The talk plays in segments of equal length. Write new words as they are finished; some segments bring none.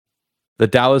The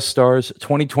Dallas Stars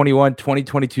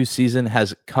 2021-2022 season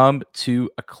has come to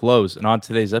a close. And on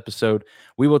today's episode,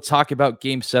 we will talk about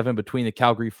Game 7 between the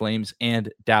Calgary Flames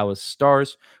and Dallas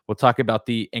Stars. We'll talk about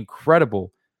the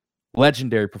incredible,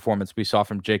 legendary performance we saw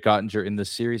from Jake Ottinger in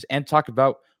this series and talk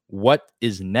about what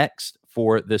is next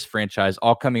for this franchise,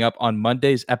 all coming up on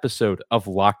Monday's episode of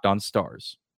Locked On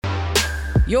Stars.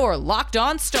 Your Locked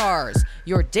On Stars,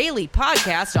 your daily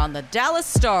podcast on the Dallas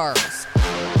Stars.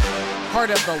 Part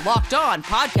of the Locked On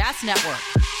Podcast Network.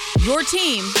 Your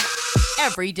team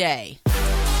every day.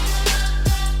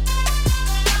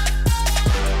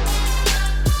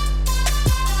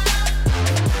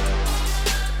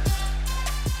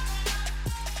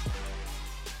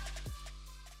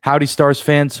 Howdy, Stars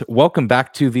fans. Welcome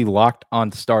back to the Locked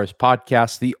On Stars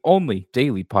podcast, the only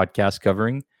daily podcast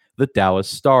covering the Dallas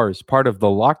Stars, part of the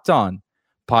Locked On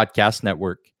Podcast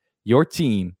Network. Your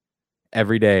team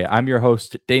every day. I'm your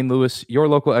host, Dane Lewis, your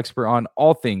local expert on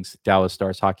all things Dallas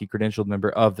Stars hockey, credentialed member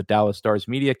of the Dallas Stars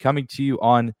Media, coming to you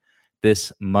on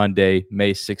this Monday,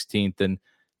 May 16th. And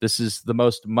this is the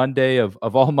most Monday of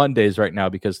all Mondays right now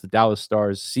because the Dallas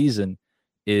Stars season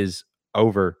is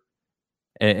over.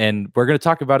 And we're going to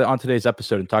talk about it on today's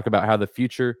episode and talk about how the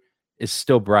future is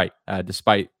still bright,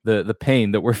 despite the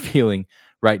pain that we're feeling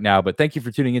right now. But thank you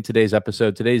for tuning in today's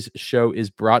episode. Today's show is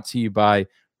brought to you by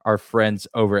our friends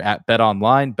over at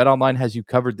BetOnline. BetOnline has you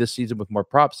covered this season with more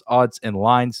props, odds, and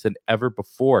lines than ever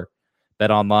before.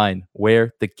 BetOnline,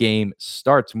 where the game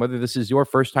starts. And whether this is your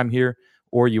first time here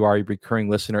or you are a recurring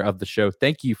listener of the show,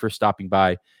 thank you for stopping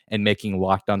by and making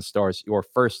Locked On Stars your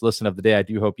first listen of the day. I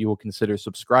do hope you will consider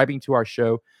subscribing to our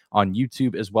show on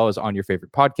YouTube as well as on your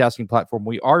favorite podcasting platform.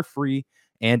 We are free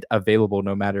and available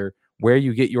no matter where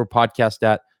you get your podcast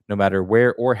at, no matter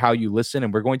where or how you listen.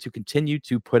 And we're going to continue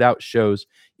to put out shows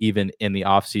even in the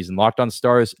off season. Locked On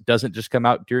Stars doesn't just come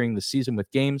out during the season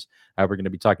with games. We're going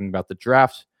to be talking about the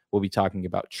draft. We'll be talking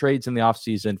about trades in the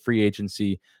offseason, free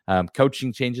agency,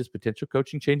 coaching changes, potential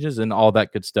coaching changes, and all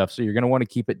that good stuff. So you're going to want to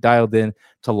keep it dialed in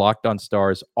to Locked On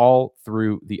Stars all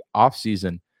through the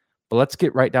offseason. But let's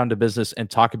get right down to business and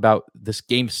talk about this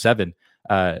Game 7,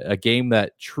 a game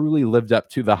that truly lived up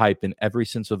to the hype in every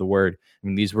sense of the word. I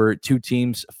mean, these were two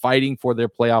teams fighting for their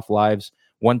playoff lives.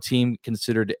 One team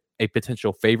considered a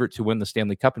potential favorite to win the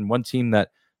Stanley Cup, and one team that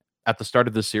at the start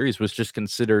of the series was just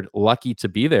considered lucky to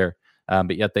be there.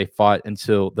 But yet they fought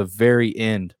until the very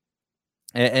end.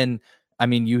 And I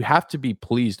mean, you have to be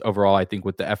pleased overall, I think,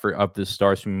 with the effort of the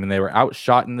Stars. I mean, they were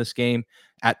outshot in this game.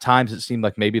 At times, it seemed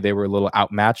like maybe they were a little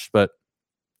outmatched, but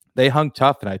they hung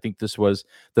tough. And I think this was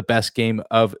the best game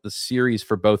of the series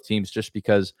for both teams, just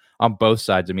because on both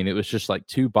sides, I mean, it was just like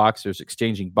two boxers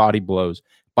exchanging body blows,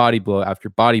 body blow after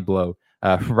body blow,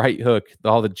 right hook,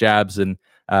 all the jabs. And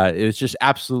it was just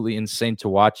absolutely insane to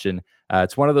watch. And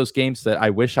it's one of those games that I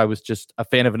wish I was just a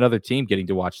fan of another team getting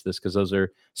to watch this, because those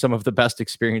are some of the best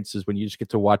experiences when you just get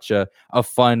to watch a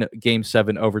fun Game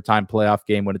 7 overtime playoff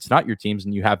game when it's not your team's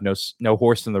and you have no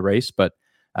horse in the race. But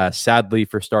sadly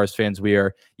for Stars fans, we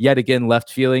are yet again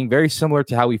left feeling very similar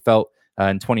to how we felt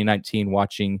in 2019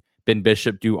 watching Ben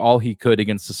Bishop do all he could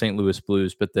against the St. Louis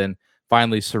Blues, but then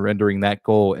finally surrendering that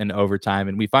goal in overtime.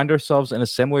 And we find ourselves in a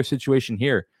similar situation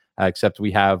here. Except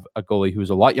we have a goalie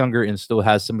who's a lot younger and still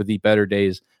has some of the better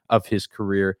days of his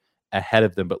career ahead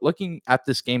of them. But looking at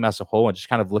this game as a whole and just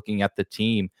kind of looking at the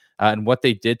team and what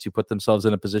they did to put themselves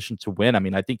in a position to win, I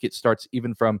mean, I think it starts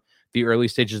even from the early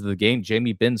stages of the game.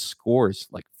 Jamie Benn scores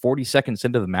like 40 seconds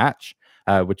into the match,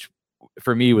 which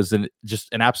for me was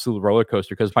just an absolute roller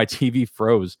coaster because my TV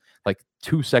froze like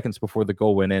 2 seconds before the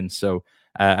goal went in. So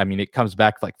I mean, it comes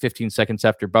back like 15 seconds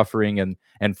after buffering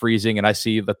and freezing, and I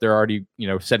see that they're already,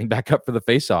 setting back up for the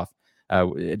faceoff.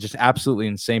 Just absolutely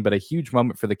insane, but a huge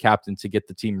moment for the captain to get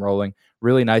the team rolling.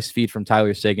 Really nice feed from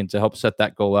Tyler Seguin to help set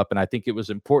that goal up, and I think it was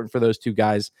important for those two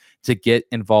guys to get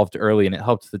involved early, and it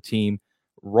helped the team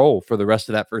roll for the rest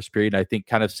of that first period. I think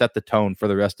kind of set the tone for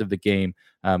the rest of the game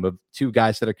of two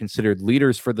guys that are considered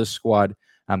leaders for this squad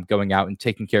going out and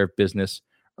taking care of business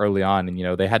early on.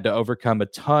 And, they had to overcome a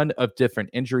ton of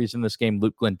different injuries in this game.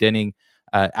 Luke Glendening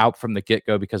out from the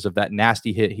get-go because of that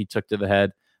nasty hit he took to the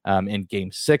head in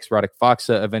Game 6. Radek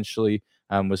Faksa eventually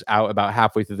was out about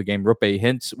halfway through the game. Roope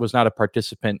Hintz was not a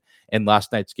participant in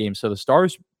last night's game. So the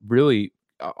Stars really,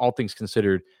 all things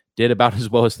considered, did about as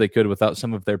well as they could without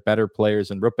some of their better players,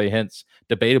 and Roope Hintz,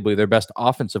 debatably their best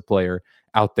offensive player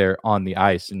out there on the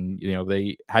ice. And,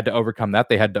 they had to overcome that.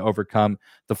 They had to overcome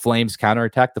the Flames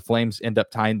counterattack. The Flames end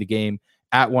up tying the game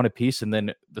at one apiece, and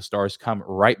then the Stars come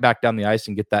right back down the ice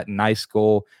and get that nice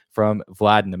goal from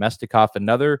Vlad Nemestikov.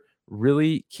 Another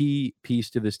really key piece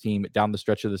to this team down the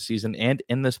stretch of the season and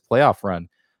in this playoff run.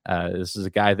 This is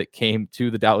a guy that came to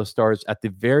the Dallas Stars at the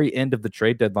very end of the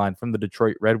trade deadline from the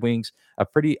Detroit Red Wings, a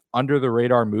pretty under the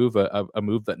radar move, a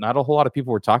move that not a whole lot of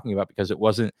people were talking about because it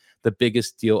wasn't the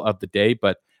biggest deal of the day.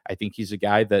 But I think he's a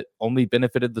guy that only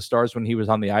benefited the Stars when he was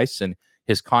on the ice, and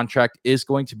his contract is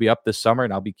going to be up this summer.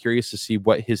 And I'll be curious to see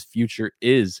what his future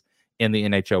is in the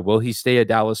NHL. Will he stay a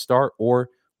Dallas Star, or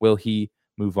will he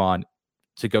move on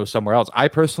to go somewhere else? I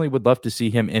personally would love to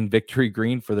see him in Victory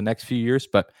Green for the next few years,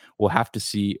 but we'll have to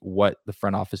see what the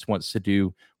front office wants to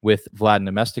do with Vlad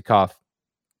Nemestikov.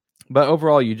 But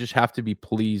overall, you just have to be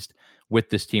pleased with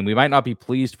this team. We might not be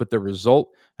pleased with the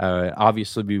result.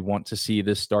 Obviously, we want to see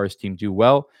this Stars team do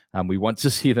well. We want to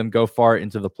see them go far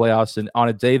into the playoffs. And on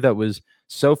a day that was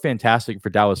so fantastic for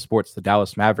Dallas sports, the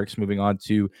Dallas Mavericks moving on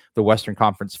to the Western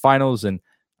Conference Finals, and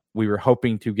we were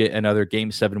hoping to get another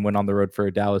Game 7 win on the road for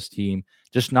a Dallas team.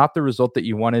 Just not the result that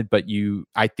you wanted, but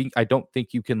I don't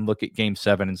think you can look at Game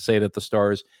 7 and say that the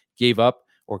Stars gave up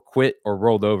or quit or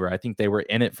rolled over. I think they were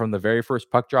in it from the very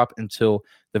first puck drop until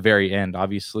the very end.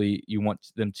 Obviously, you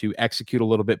want them to execute a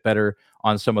little bit better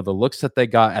on some of the looks that they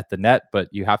got at the net, but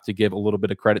you have to give a little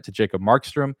bit of credit to Jacob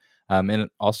Markstrom. And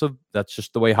also, that's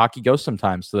just the way hockey goes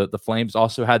sometimes. So the Flames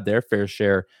also had their fair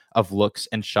share of looks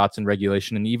and shots in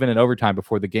regulation, and even in overtime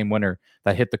before the game winner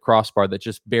that hit the crossbar that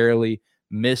just barely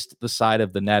missed the side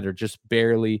of the net, or just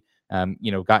barely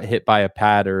got hit by a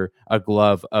pad or a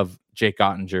glove of Jake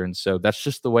Ottinger. And so that's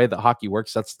just the way that hockey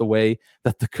works. That's the way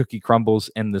that the cookie crumbles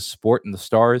in the sport, and the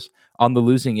Stars on the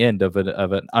losing end of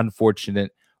an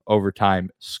unfortunate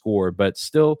overtime score. But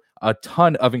still a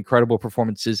ton of incredible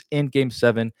performances in Game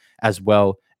 7 as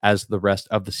well as the rest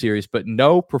of the series, but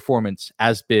no performance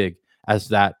as big as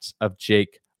that of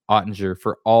Jake Ottinger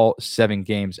for all 7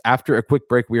 games. After a quick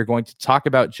break, we are going to talk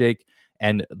about Jake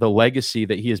and the legacy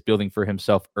that he is building for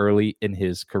himself early in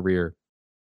his career.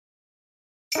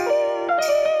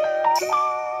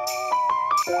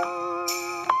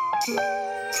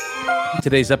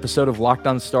 Today's episode of Locked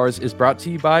On Stars is brought to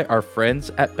you by our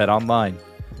friends at BetOnline.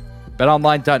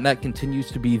 BetOnline.net continues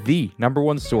to be the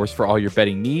 #1 source for all your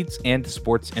betting needs and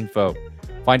sports info.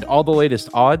 Find all the latest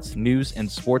odds, news, and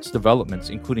sports developments,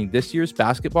 including this year's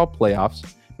basketball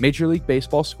playoffs, Major League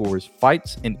Baseball scores,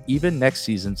 fights, and even next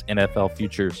season's NFL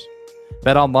futures.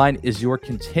 BetOnline is your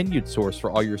continued source for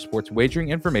all your sports wagering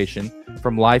information,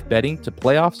 from live betting to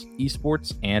playoffs,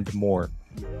 esports, and more.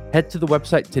 Head to the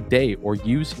website today or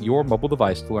use your mobile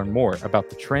device to learn more about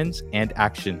the trends and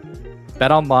action.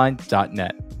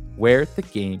 BetOnline.net, where the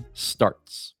game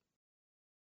starts.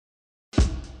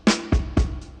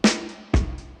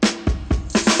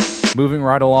 Moving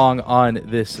right along on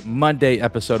this Monday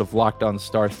episode of Locked On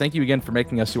Stars. Thank you again for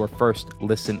making us your first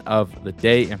listen of the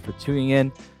day, and for tuning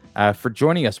in, for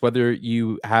joining us, whether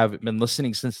you have been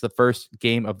listening since the first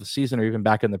game of the season or even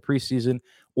back in the preseason,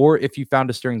 or if you found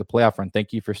us during the playoff run.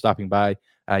 Thank you for stopping by.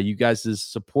 You guys'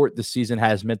 support this season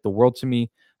has meant the world to me,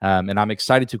 and I'm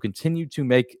excited to continue to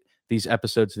make these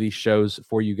episodes, these shows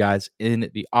for you guys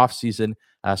in the off season.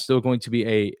 Still going to be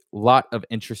a lot of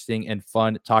interesting and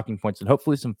fun talking points, and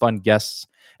hopefully some fun guests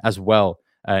as well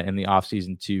in the off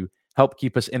season to help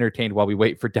keep us entertained while we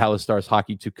wait for Dallas Stars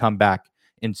hockey to come back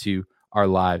into our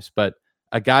lives. But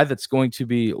a guy that's going to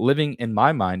be living in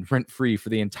my mind rent-free for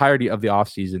the entirety of the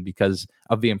offseason because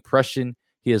of the impression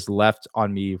he has left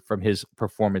on me from his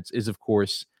performance is, of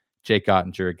course, Jake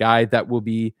Ottinger, a guy that will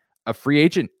be a free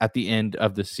agent at the end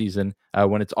of the season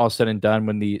when it's all said and done,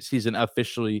 when the season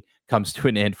officially comes to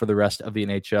an end for the rest of the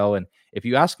NHL. And if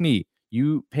you ask me,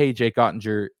 you pay Jake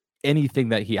Ottinger anything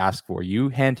that he asks for. You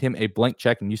hand him a blank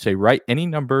check and you say, write any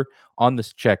number on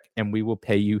this check and we will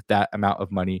pay you that amount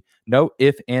of money. No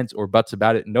ifs, ands, or buts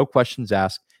about it. No questions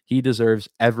asked. He deserves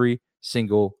every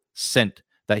single cent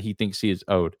that he thinks he is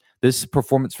owed. This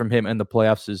performance from him in the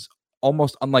playoffs is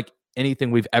almost unlike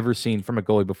anything we've ever seen from a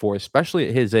goalie before, especially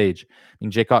at his age. I mean,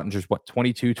 Jake Ottinger's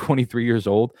 22, 23 years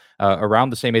old,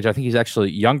 around the same age. I think he's actually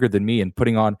younger than me, and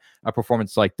putting on a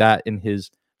performance like that in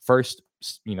his first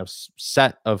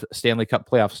set of Stanley Cup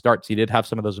playoff starts. He did have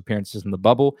some of those appearances in the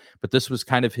bubble, but this was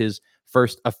kind of his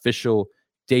first official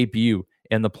debut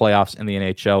in the playoffs in the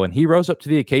NHL, and he rose up to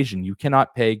the occasion. You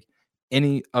cannot peg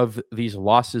any of these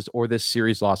losses or this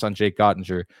series loss on Jake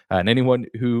Ottinger, and anyone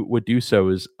who would do so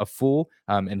is a fool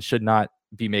and should not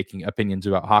be making opinions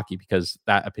about hockey, because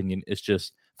that opinion is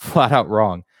just flat out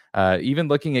wrong. Even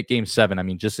looking at Game 7, I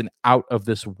mean, just an out of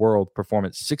this world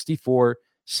performance. 64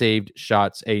 saved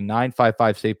shots, a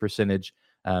 .955 save percentage.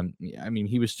 I mean,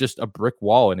 he was just a brick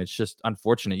wall, and it's just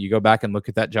unfortunate. You go back and look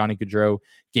at that Johnny Gaudreau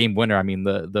game winner. I mean,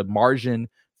 the margin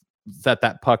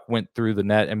that puck went through the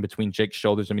net and between Jake's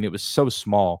shoulders, I mean, it was so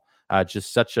small,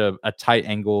 just such a tight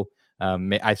angle.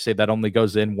 I say that only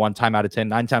goes in 1 time out of 10.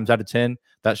 9 times out of 10,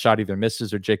 that shot either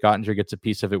misses or Jake Oettinger gets a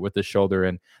piece of it with his shoulder,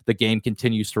 and the game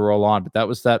continues to roll on. But that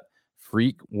was that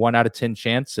freak 1 out of 10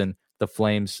 chance, and the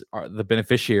Flames are the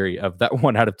beneficiary of that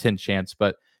 1 out of 10 chance.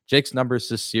 But Jake's numbers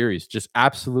this series, just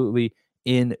absolutely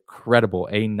incredible.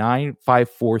 A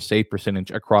 .954 save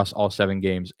percentage across all 7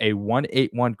 games, a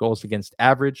 .181 goals against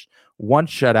average, 1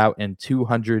 shutout, and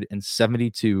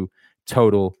 272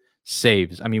 total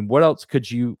saves. I mean, what else could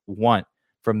you want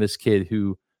from this kid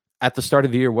who at the start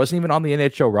of the year wasn't even on the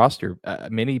NHL roster?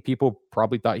 Many people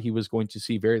probably thought he was going to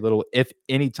see very little, if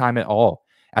any time at all,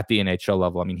 at the NHL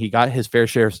level. I mean, he got his fair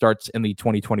share of starts in the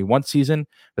 2021 season,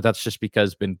 but that's just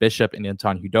because Ben Bishop and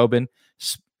Anton Khudobin,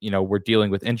 were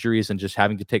dealing with injuries and just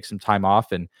having to take some time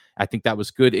off. And I think that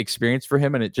was good experience for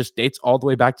him. And it just dates all the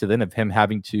way back to then of him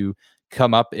having to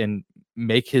come up and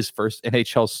make his first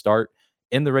NHL start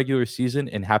in the regular season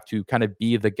and have to kind of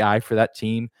be the guy for that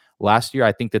team last year.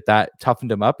 I think that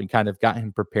toughened him up and kind of got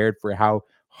him prepared for how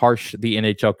harsh the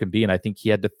NHL can be. And I think he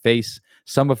had to face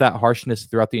some of that harshness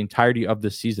throughout the entirety of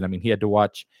the season. I mean, he had to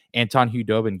watch Anton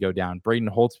Khudobin go down, Braden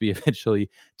Holtby eventually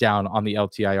down on the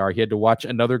LTIR. He had to watch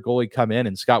another goalie come in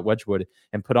and Scott Wedgwood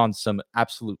and put on some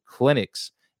absolute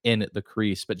clinics in the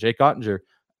crease. But Jake Oettinger,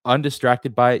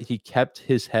 undistracted by it, he kept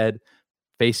his head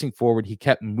facing forward. He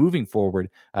kept moving forward,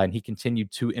 and he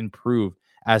continued to improve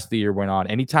as the year went on.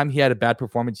 Anytime he had a bad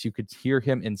performance, you could hear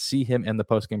him and see him in the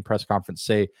postgame press conference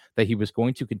say that he was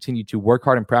going to continue to work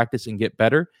hard in practice and get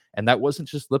better. And that wasn't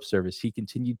just lip service. He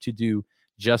continued to do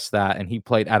just that. And he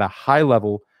played at a high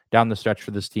level down the stretch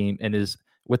for this team and is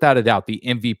without a doubt the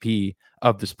MVP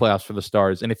of this playoffs for the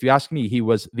Stars. And if you ask me, he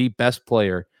was the best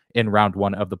player in round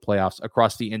 1 of the playoffs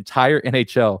across the entire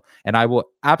NHL. And I will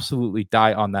absolutely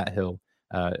die on that hill.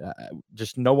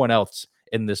 Just no one else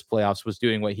in this playoffs was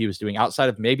doing what he was doing outside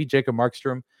of maybe Jacob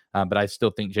Markstrom. But I still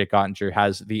think Jake Oettinger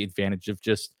has the advantage of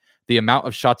just the amount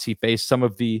of shots he faced, some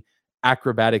of the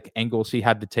acrobatic angles he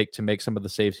had to take to make some of the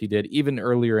saves he did, even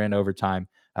earlier in overtime.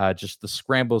 Just the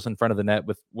scrambles in front of the net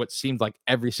with what seemed like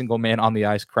every single man on the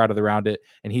ice crowded around it.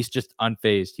 And he's just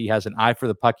unfazed. He has an eye for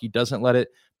the puck. He doesn't let it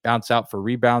bounce out for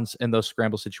rebounds in those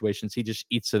scramble situations. He just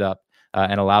eats it up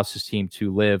and allows his team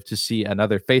to live to see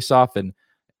another faceoff and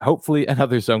hopefully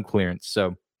another zone clearance.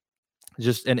 So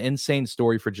just an insane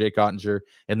story for Jake Oettinger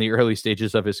in the early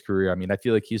stages of his career. I mean, I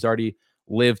feel like he's already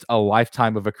lived a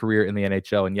lifetime of a career in the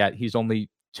NHL, and yet he's only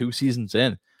 2 seasons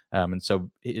in. And so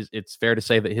it's fair to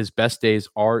say that his best days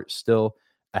are still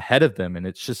ahead of them. And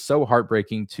it's just so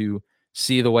heartbreaking to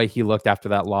see the way he looked after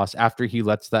that loss, after he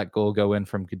lets that goal go in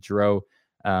from Gaudreau.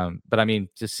 But I mean,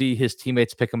 to see his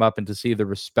teammates pick him up and to see the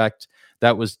respect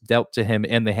that was dealt to him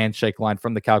in the handshake line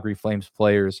from the Calgary Flames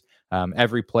players,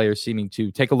 every player seeming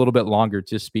to take a little bit longer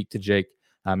to speak to Jake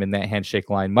in that handshake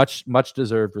line, much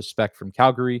deserved respect from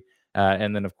Calgary.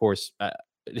 And then, of course,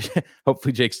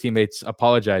 hopefully Jake's teammates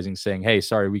apologizing, saying, hey,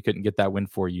 sorry, we couldn't get that win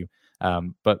for you.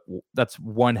 But that's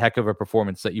one heck of a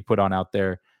performance that you put on out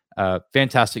there.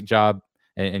 Fantastic job.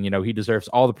 And, he deserves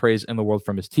all the praise in the world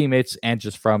from his teammates and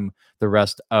just from the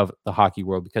rest of the hockey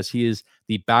world, because he is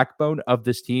the backbone of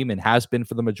this team and has been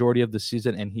for the majority of the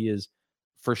season. And he is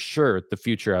for sure the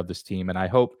future of this team. And I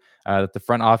hope that the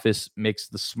front office makes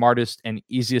the smartest and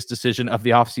easiest decision of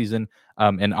the offseason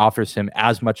and offers him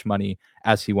as much money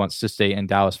as he wants to stay in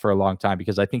Dallas for a long time,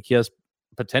 because I think he has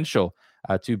potential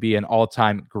to be an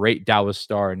all-time great Dallas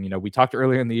Star. And, we talked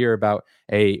earlier in the year about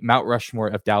a Mount Rushmore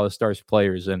of Dallas Stars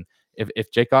players. And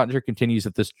if Jake Oettinger continues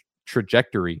at this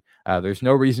trajectory, there's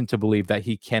no reason to believe that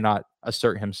he cannot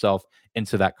assert himself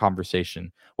into that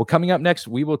conversation. Well, coming up next,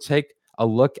 we will take a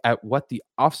look at what the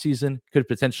offseason could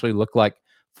potentially look like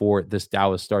for this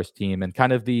Dallas Stars team and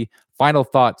kind of the final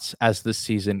thoughts as this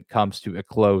season comes to a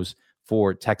close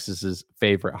for Texas's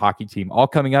favorite hockey team, all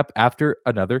coming up after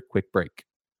another quick break.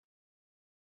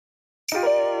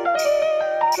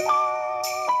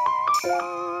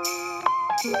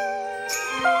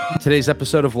 Today's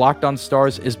episode of Locked On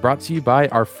Stars is brought to you by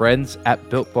our friends at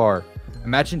Built Bar.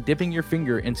 Imagine dipping your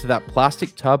finger into that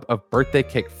plastic tub of birthday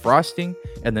cake frosting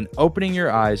and then opening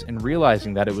your eyes and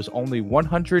realizing that it was only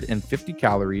 150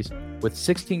 calories with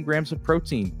 16 grams of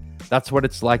protein. That's what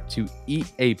it's like to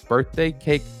eat a birthday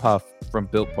cake puff from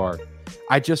Built Bar.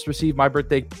 I just received my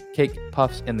birthday cake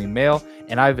puffs in the mail,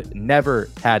 and I've never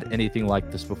had anything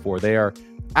like this before. They are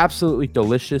absolutely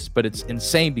delicious, but it's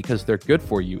insane because they're good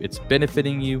for you. It's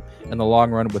benefiting you in the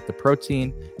long run with the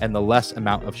protein and the less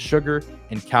amount of sugar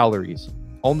and calories.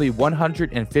 Only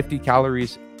 150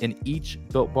 calories in each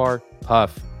Built Bar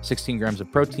puff, 16 grams of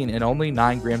protein, and only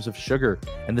 9 grams of sugar.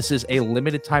 And this is a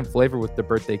limited time flavor with the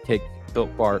birthday cake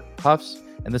Built Bar puffs.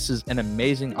 And this is an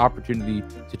amazing opportunity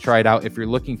to try it out if you're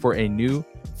looking for a new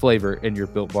flavor in your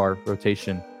Built Bar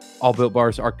rotation. All Built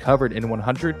Bars are covered in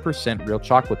 100% real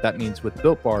chocolate. That means with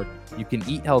Built Bar, you can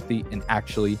eat healthy and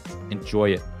actually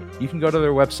enjoy it. You can go to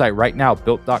their website right now,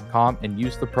 built.com, and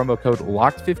use the promo code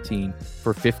LOCKED15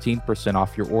 for 15%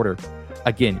 off your order.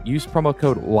 Again, use promo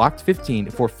code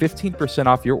LOCKED15 for 15%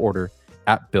 off your order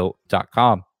at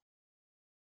built.com.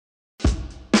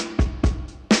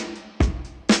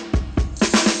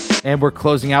 And we're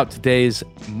closing out today's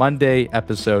Monday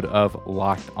episode of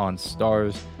Locked on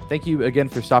Stars. Thank you again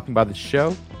for stopping by the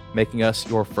show, making us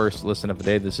your first listen of the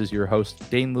day. This is your host,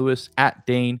 Dane Lewis, at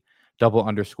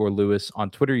Dane_Lewis on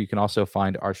Twitter. You can also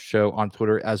find our show on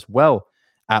Twitter as well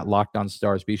at Locked on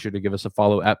Stars. Be sure to give us a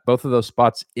follow at both of those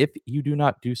spots if you do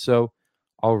not do so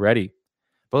already.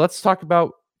 But let's talk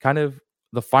about kind of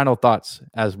the final thoughts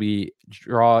as we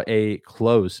draw a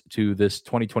close to this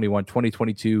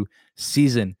 2021-2022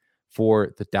 season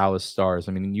for the Dallas Stars.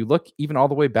 I mean, you look even all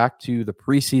the way back to the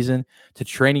preseason, to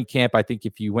training camp. I think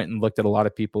if you went and looked at a lot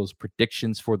of people's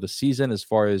predictions for the season as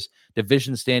far as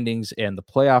division standings and the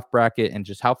playoff bracket and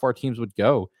just how far teams would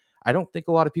go, I don't think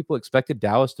a lot of people expected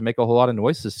Dallas to make a whole lot of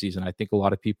noise this season. I think a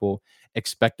lot of people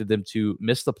expected them to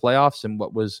miss the playoffs in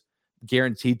what was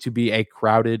guaranteed to be a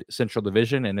crowded Central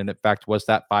Division. And in fact, was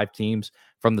that 5 teams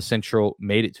from the Central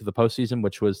made it to the postseason,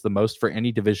 which was the most for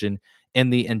any division in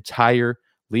the entire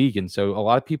league. And so a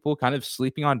lot of people kind of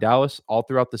sleeping on Dallas all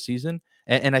throughout the season.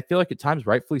 And I feel like at times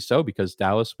rightfully so, because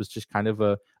Dallas was just kind of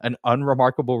an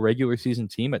unremarkable regular season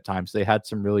team at times. They had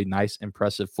some really nice,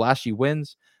 impressive, flashy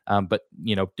wins, but,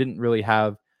 didn't really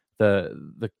have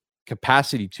the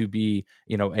capacity to be,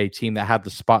 a team that had the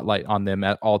spotlight on them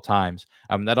at all times.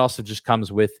 That also just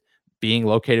comes with being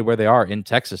located where they are in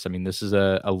Texas. I mean, this is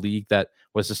a league that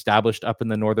was established up in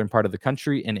the northern part of the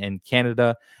country and in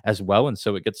Canada as well. And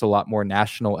so it gets a lot more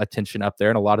national attention up there.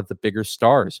 And a lot of the bigger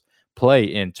stars play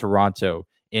in Toronto,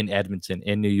 in Edmonton,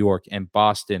 in New York, in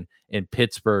Boston, in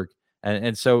Pittsburgh.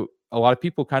 And so a lot of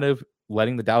people kind of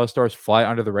letting the Dallas Stars fly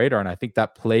under the radar. And I think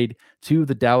that played to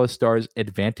the Dallas Stars'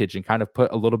 advantage and kind of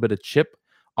put a little bit of chip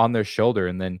on their shoulder.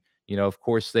 And then, of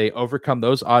course, they overcome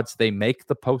those odds. They make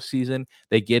the postseason.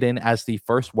 They get in as the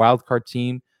first wildcard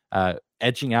team,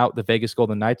 edging out the Vegas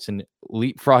Golden Knights and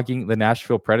leapfrogging the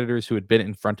Nashville Predators, who had been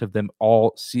in front of them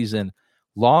all season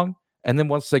long. And then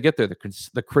once they get there,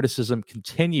 the criticism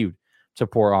continued to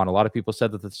pour on. A lot of people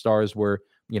said that the Stars were,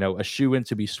 a shoe-in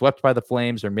to be swept by the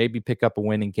Flames or maybe pick up a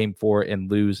win in Game 4 and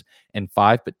lose in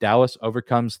 5. But Dallas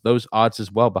overcomes those odds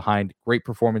as well behind great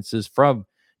performances from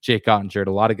Jake Ottinger.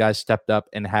 A lot of guys stepped up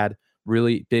and had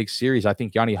really big series. I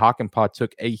think Jani Hakanpää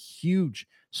took a huge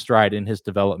stride in his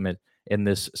development in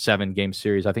this 7-game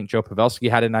series. I think Joe Pavelski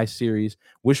had a nice series.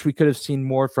 Wish we could have seen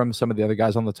more from some of the other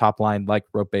guys on the top line like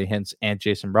Roope Hintz and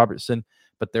Jason Robertson,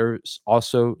 but there's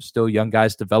also still young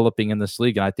guys developing in this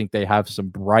league, and I think they have some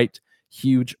bright,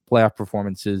 huge playoff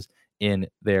performances in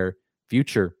their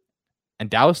future. And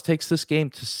Dallas takes this game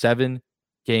to 7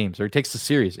 games, or takes the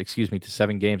series, to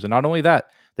 7 games. And not only that,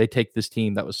 they take this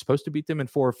team that was supposed to beat them in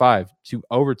 4 or 5 to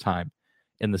overtime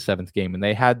in the 7th game. And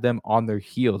they had them on their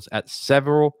heels at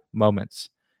several moments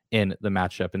in the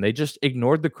matchup. And they just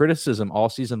ignored the criticism all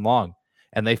season long.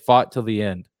 And they fought till the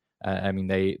end.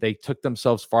 They took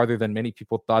themselves farther than many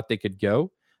people thought they could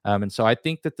go. And so I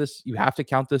think that you have to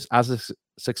count this as a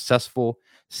successful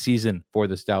season for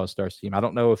this Dallas Stars team. I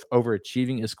don't know if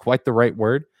overachieving is quite the right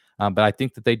word, but I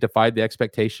think that they defied the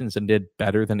expectations and did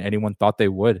better than anyone thought they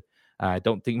would. I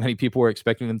don't think many people were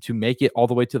expecting them to make it all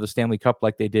the way to the Stanley Cup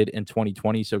like they did in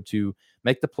 2020. So to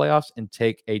make the playoffs and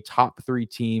take a top 3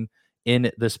 team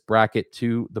in this bracket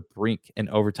to the brink in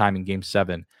overtime in Game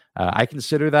 7, I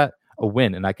consider that a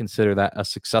win, and I consider that a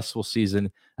successful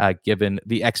season given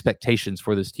the expectations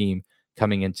for this team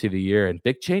coming into the year. And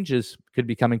big changes could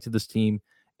be coming to this team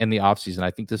in the offseason.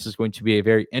 I think this is going to be a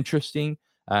very interesting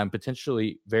and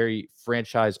potentially very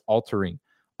franchise-altering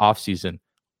offseason.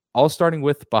 All starting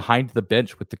with behind the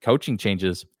bench with the coaching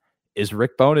changes. Is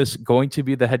Rick Bowness going to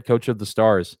be the head coach of the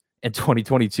Stars in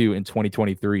 2022 and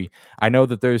 2023? I know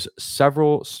that there's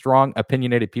several strong,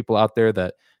 opinionated people out there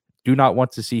that do not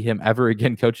want to see him ever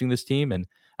again coaching this team. And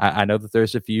I know that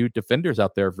there's a few defenders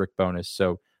out there of Rick Bowness.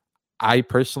 So I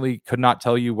personally could not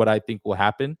tell you what I think will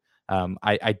happen.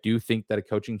 I do think that a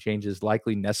coaching change is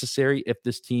likely necessary if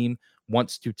this team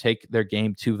wants to take their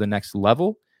game to the next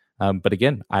level. But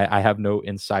again, I have no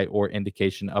insight or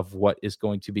indication of what is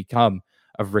going to become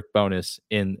of Rick Bowness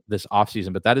in this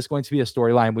offseason. But that is going to be a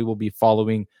storyline we will be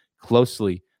following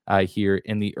closely here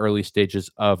in the early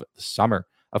stages of the summer.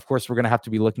 Of course, we're going to have to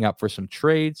be looking out for some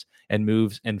trades and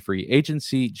moves in free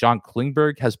agency. John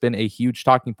Klingberg has been a huge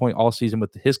talking point all season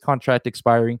with his contract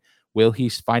expiring. Will he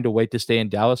find a way to stay in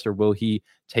Dallas, or will he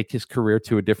take his career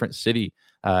to a different city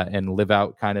and live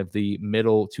out kind of the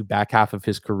middle to back half of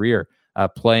his career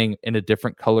playing in a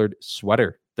different colored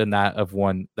sweater than that of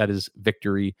one that is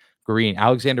victory green?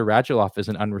 Alexander Radulov is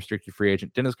an unrestricted free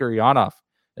agent. Denis Gurianov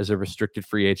is a restricted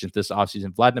free agent this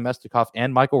offseason. Vlad Nemestikov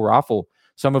and Michael Raffl,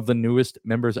 some of the newest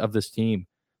members of this team,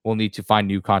 will need to find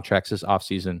new contracts this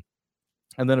offseason.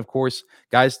 And then, of course,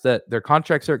 guys that their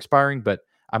contracts are expiring, but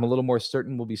I'm a little more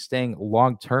certain will be staying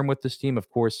long-term with this team. Of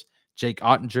course, Jake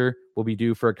Ottinger will be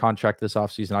due for a contract this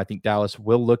offseason. I think Dallas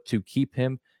will look to keep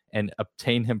him and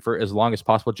obtain him for as long as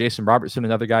possible. Jason Robertson,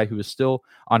 another guy who is still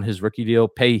on his rookie deal.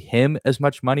 Pay him as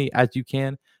much money as you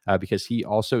can because he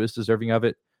also is deserving of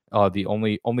it.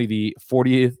 Only the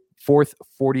 4th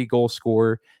 40-goal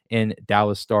scorer in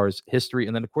Dallas Stars history.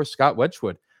 And then, of course, Scott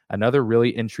Wedgwood, another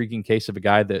really intriguing case of a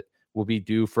guy that will be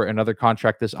due for another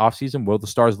contract this offseason. Will the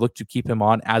Stars look to keep him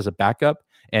on as a backup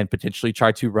and potentially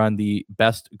try to run the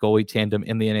best goalie tandem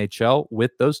in the NHL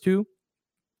with those two?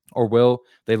 Or will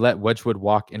they let Wedgwood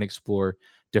walk and explore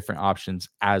different options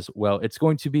as well? It's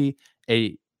going to be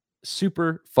a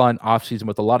super fun offseason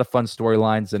with a lot of fun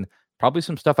storylines and probably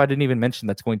some stuff I didn't even mention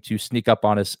that's going to sneak up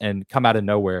on us and come out of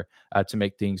nowhere to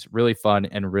make things really fun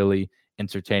and really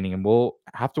entertaining. And we'll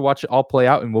have to watch it all play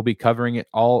out, and we'll be covering it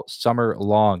all summer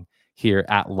long here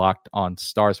at Locked On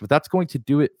Stars. But that's going to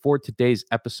do it for today's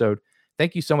episode.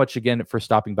 Thank you so much again for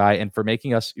stopping by and for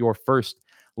making us your first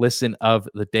listen of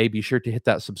the day. Be sure to hit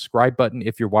that subscribe button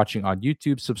if you're watching on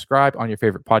YouTube. Subscribe on your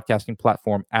favorite podcasting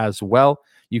platform as well.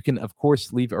 You can, of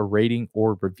course, leave a rating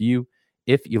or review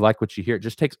if you like what you hear. It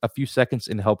just takes a few seconds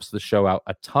and helps the show out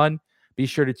a ton. Be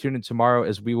sure to tune in tomorrow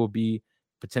as we will be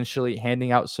potentially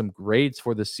handing out some grades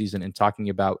for this season and talking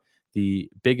about the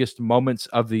biggest moments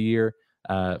of the year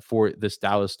for this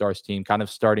Dallas Stars team, kind of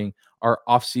starting our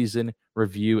offseason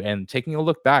review and taking a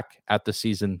look back at the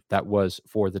season that was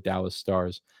for the Dallas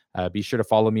Stars. Be sure to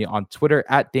follow me on Twitter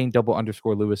at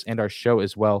Dane_Lewis and our show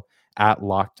as well at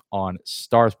Locked On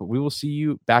Stars. But we will see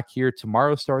you back here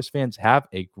tomorrow, Stars fans. Have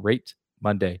a great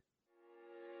Monday.